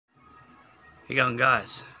How you going,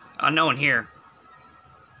 guys? Unknown here.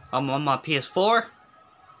 I'm on my PS4.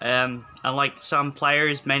 Unlike some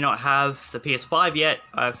players may not have the PS5 yet,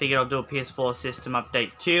 I figured I'll do a PS4 system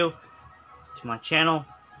update too to my channel.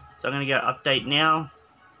 So I'm gonna go update now.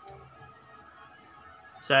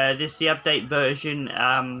 So this is the update version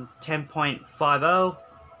 10.50.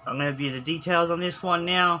 I'm gonna view the details on this one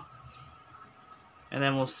now, and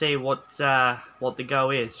then we'll see what the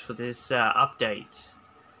go is for this update.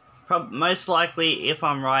 Most likely, if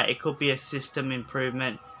I'm right, it could be a system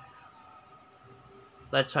improvement.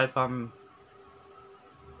 Let's hope I'm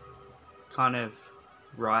kind of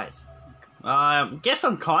right. Guess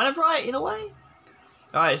I'm kind of right in a way.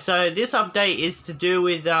 Alright, so this update is to do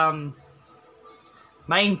with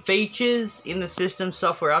main features in the system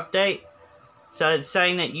software update. So it's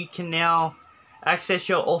saying that you can now access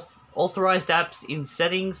your authorized apps in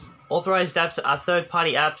settings. Authorized apps are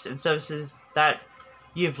third-party apps and services that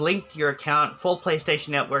you've linked your account for PlayStation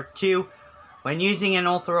Network to. When using an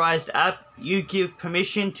authorized app, you give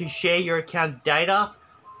permission to share your account data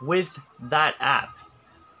with that app.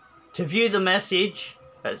 To view the message,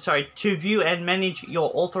 to view and manage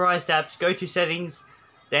your authorized apps, go to settings,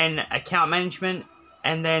 then account management,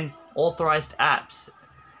 and then authorized apps.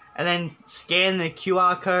 And then scan the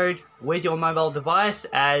QR code with your mobile device,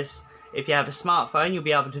 as if you have a smartphone, you'll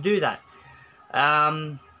be able to do that.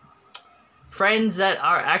 Friends that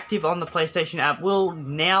are active on the PlayStation app will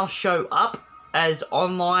now show up as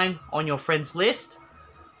online on your friends list.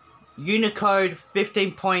 Unicode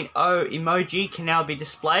 15.0 emoji can now be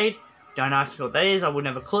displayed. Don't ask me what that is, I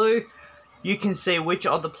wouldn't have a clue. You can see which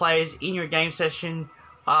of the players in your game session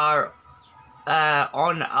are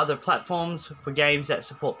on other platforms for games that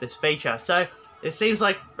support this feature. So it seems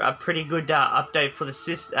like a pretty good update for the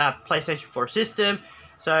PlayStation 4 system.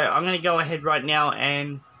 So I'm going to go ahead right now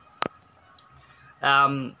and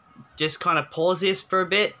just kind of pause this for a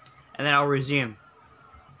bit, and then I'll resume.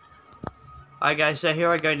 Alright guys, so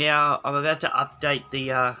here I go now. I'm about to update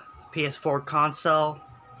the PS4 console.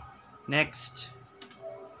 Next.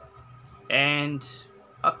 And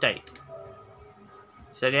update.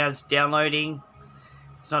 So now it's downloading.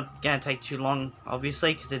 It's not going to take too long,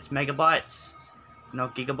 obviously, because it's megabytes,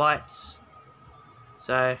 not gigabytes.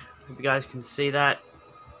 So, hope you guys can see that.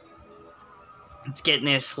 It's getting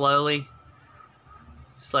there slowly.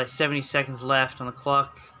 It's like 70 seconds left on the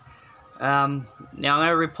clock. Now I'm going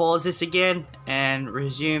to repause this again and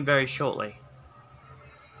resume very shortly.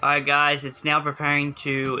 Alright guys, it's now preparing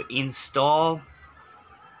to install.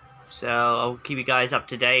 So I'll keep you guys up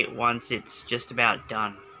to date once it's just about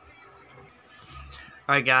done.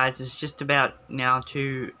 Alright guys, it's just about now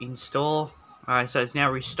to install. Alright, so it's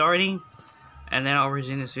now restarting. And then I'll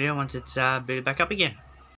resume this video once it's booted back up again.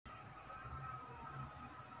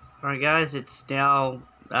 Alright guys, it's now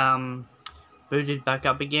booted back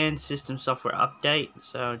up again. System software update.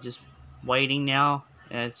 So just waiting now.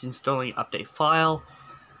 It's installing update file.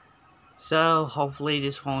 So hopefully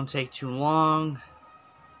this won't take too long.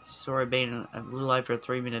 It's already been a little over a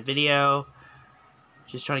 3-minute video.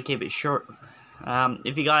 Just trying to keep it short.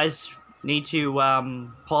 If you guys need to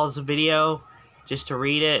pause the video just to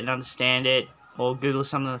read it and understand it, or Google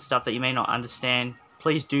some of the stuff that you may not understand,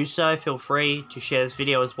 please do so. Feel free to share this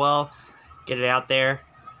video as well. Get it out there.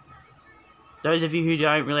 Those of you who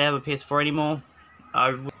don't really have a PS4 anymore,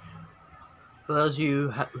 for those of you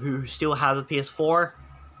who still have a PS4,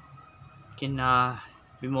 can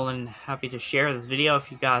be more than happy to share this video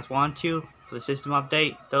if you guys want to for the system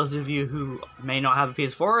update. Those of you who may not have a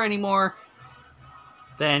PS4 anymore,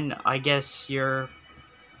 then I guess you're,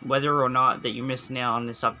 whether or not that you're missing out on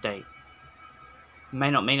this update. It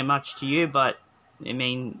may not mean much to you, but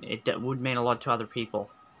it would mean a lot to other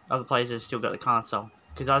people. Other players that still got the console.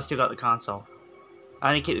 Because I still got the console. I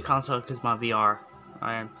only keep the console because my VR.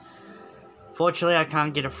 Fortunately, I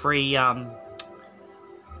can't get a free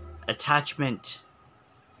attachment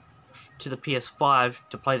to the PS5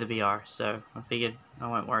 to play the VR, so I figured I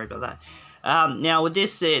won't worry about that. Now with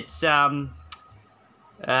this, it's as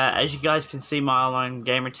you guys can see, my online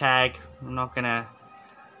gamer tag. I'm not gonna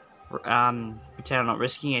pretend I'm not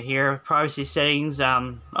risking it here. Privacy settings.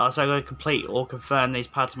 Also, I got to complete or confirm these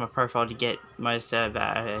parts of my profile to get most out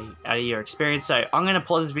of your experience. So I'm gonna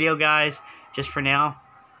pause this video, guys, just for now.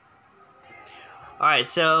 Alright,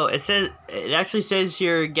 so it actually says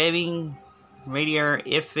your gaming media,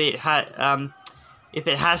 if it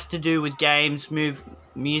has to do with games,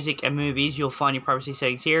 music and movies, you'll find your privacy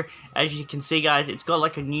settings here. As you can see, guys, it's got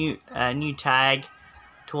like a new tag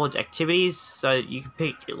towards activities, so you can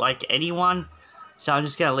pick like anyone. So I'm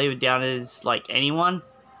just gonna leave it down as like anyone,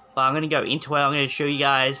 but I'm gonna go into it. I'm gonna show you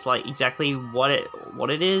guys like exactly what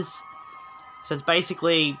it is. So it's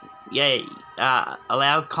basically, yeah,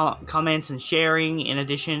 allow comments and sharing. In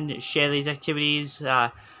addition, share these activities,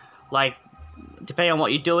 like, depending on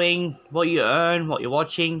what you're doing, what you earn, what you're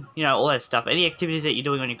watching, you know, all that stuff. Any activities that you're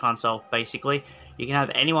doing on your console, basically. You can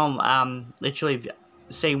have anyone literally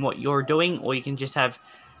seeing what you're doing, or you can just have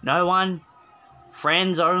no one,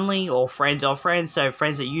 friends only, or friends of friends. So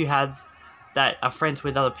friends that you have that are friends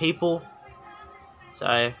with other people. So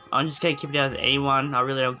I'm just going to keep it down as anyone. I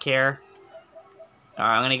really don't care.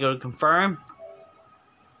 Alright, I'm going to go to confirm.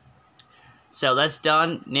 So that's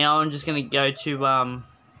done. Now I'm just going to go to,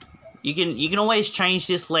 you can always change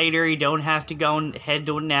this later. You don't have to go ahead and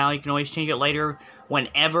do it now. You can always change it later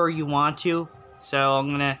whenever you want to. So I'm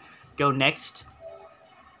going to go next.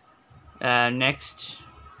 Next.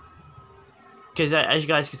 Because as you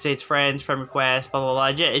guys can see, it's friends, friend requests, blah,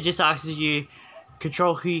 blah, blah. It just asks you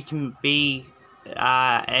control who you can be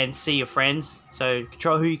and see your friends. So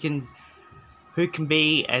control who can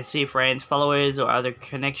be and see your friends, followers, or other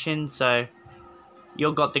connections. So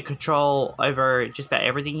you've got the control over just about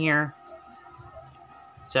everything here.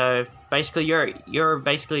 So basically, you're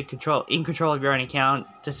basically in control of your own account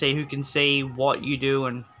to see who can see what you do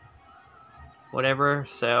and whatever.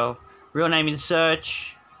 So real name in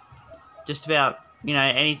search, just about, you know,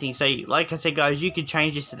 anything. So like I said, guys, you can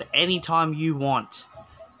change this at any time you want,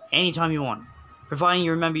 providing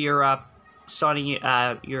you remember your signing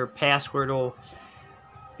your password, or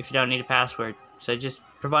if you don't need a password. So just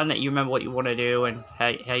providing that you remember what you want to do and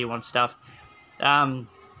how you want stuff.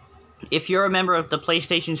 If you're a member of the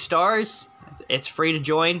PlayStation Stars, it's free to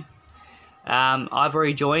join. I've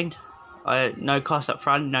already joined. No cost up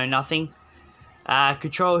front, no nothing.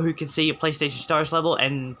 Control who can see your PlayStation Stars level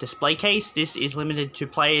and display case. This is limited to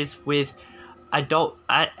players with adult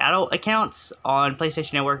accounts on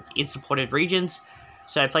PlayStation Network in supported regions.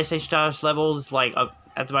 So PlayStation Stars levels, like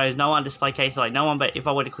at the moment, no one. Display case, like no one. But if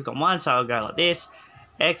I were to click on one, so I'll go like this,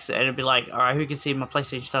 X, and it'll be like, alright, who can see my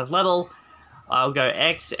PlayStation Stars level? I'll go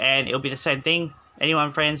X, and it'll be the same thing.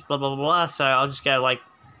 Anyone, friends, blah, blah, blah, blah. So I'll just go like,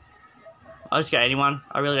 anyone.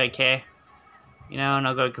 I really don't care. You know, and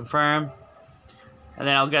I'll go confirm. And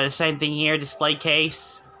then I'll go the same thing here, display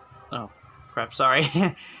case. Oh, crap, sorry.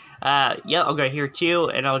 Yeah, I'll go here too,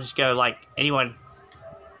 and I'll just go like, anyone.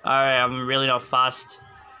 Alright, I'm really not fussed.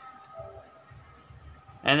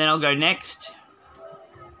 And then I'll go next.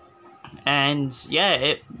 And yeah,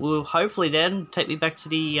 it will hopefully then take me back to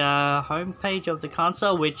the home page of the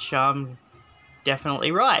console, which I'm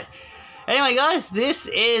definitely right. Anyway, guys, this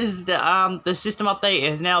is the system update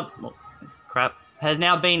has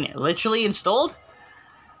now been literally installed.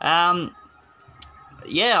 Yeah,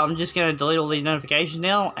 I'm just gonna delete all these notifications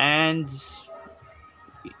now and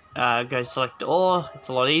go select all. It's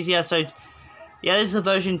a lot easier. So yeah, this is the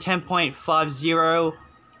version 10.50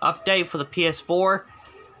 update for the PS4.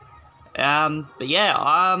 But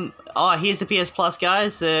yeah, oh, here's the PS Plus,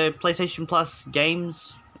 guys, the PlayStation Plus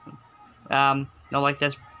games. Not like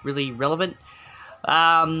that's really relevant.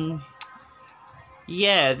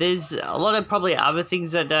 Yeah, there's a lot of probably other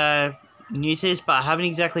things that are new to this, but I haven't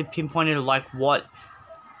exactly pinpointed like what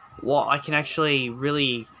I can actually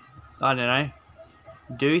really, I don't know,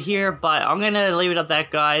 do here. But I'm gonna leave it at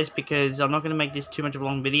that, guys, because I'm not gonna make this too much of a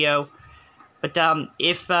long video. But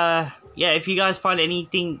if you guys find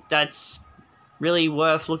anything that's really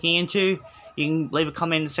worth looking into, you can leave a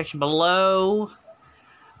comment in the section below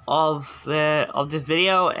of this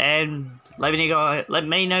video and let me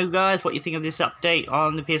know, guys, what you think of this update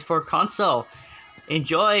on the PS4 console.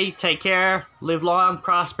 Enjoy, take care, live long,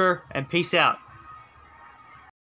 prosper, and peace out.